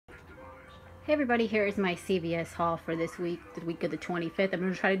Hey everybody, here is my CVS haul for this week, the week of the 25th. I'm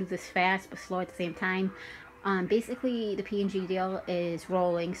going to try to do this fast but slow at the same time. Basically, the P&G deal is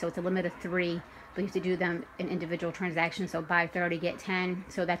rolling, so it's a limit of 3, but you have to do them in individual transactions, so buy 30, get 10.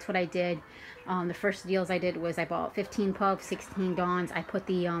 So that's what I did. The first deals I did was I bought 15 Puffs, 16 Dawns. I put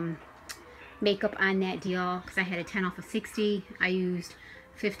the makeup on that deal because I had a 10 off of 60. I used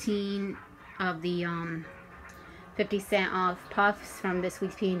 15 of the 50-cent off Puffs from this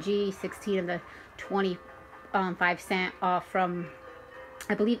week's P&G, 16 of the 25-cent off from,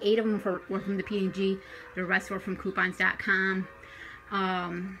 I believe 8 of them were from the P&G, the rest were from coupons.com.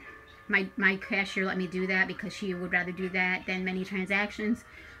 My cashier let me do that because she would rather do that than many transactions.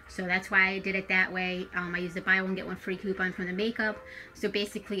 So that's why I did it that way. I used a buy one get one free coupon from the makeup. So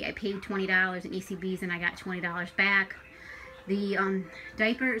basically I paid $20 in ECBs and I got $20 back. The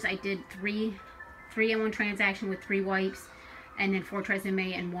diapers, I did three in one transaction with 3 wipes, and then 4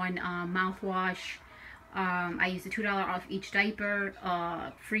 Tresemme and 1 mouthwash. I used a $2 off each diaper,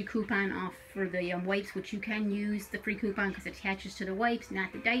 free coupon off for the wipes, which you can use the free coupon because it attaches to the wipes,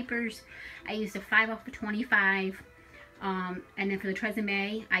 not the diapers. I used a 5 off for 25, and then for the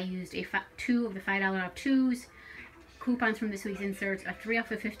Tresemme, I used 2 of the $5 off 2s. Coupons from this week's inserts, a 3 off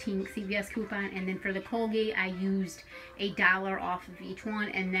of 15 CVS coupon, and then for the Colgate I used $1 off of each one,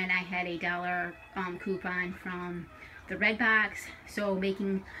 and then I had a $1 coupon from the Red Box, so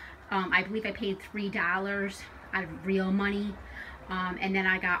making I believe I paid $3 out of real money, and then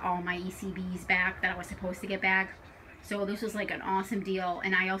I got all my ECBs back that I was supposed to get back. So this was like an awesome deal,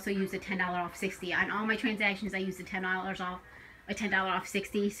 and I also used a $10 off 60 on all my transactions. I used a $10 off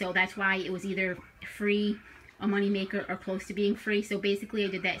 60, so that's why it was either free, a money maker, or close to being free. So basically I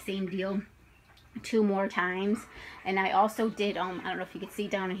did that same deal 2 more times. And I also did I don't know if you can see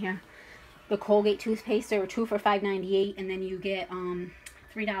down in here, the Colgate toothpaste. There were 2 for $5.98, and then you get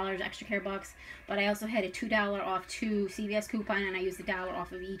 $3 extra care bucks. But I also had a $2 off 2 CVS coupon, and I used $1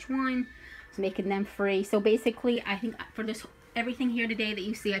 off of each one, so making them free. So basically I think for this everything here today that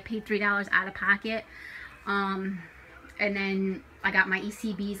you see, I paid $3 out of pocket, and then I got my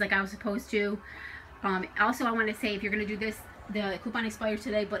ECBs like I was supposed to. Also, I want to say, if you're going to do this, the coupon expires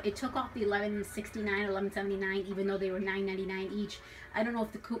today, but it took off the $11.69, $11.79, even though they were $9.99 each. I don't know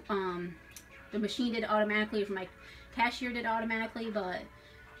if the machine did it automatically, or if my cashier did it automatically, but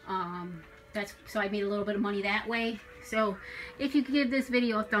so I made a little bit of money that way. So if you could give this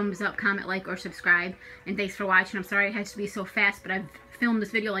video a thumbs up, comment, like, or subscribe, and thanks for watching. I'm sorry it has to be so fast, but I've filmed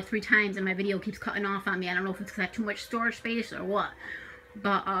this video like 3 times, and my video keeps cutting off on me. I don't know if it's because I have too much storage space or what.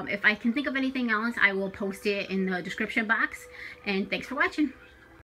 But if I can think of anything else, I will post it in the description box. And thanks for watching.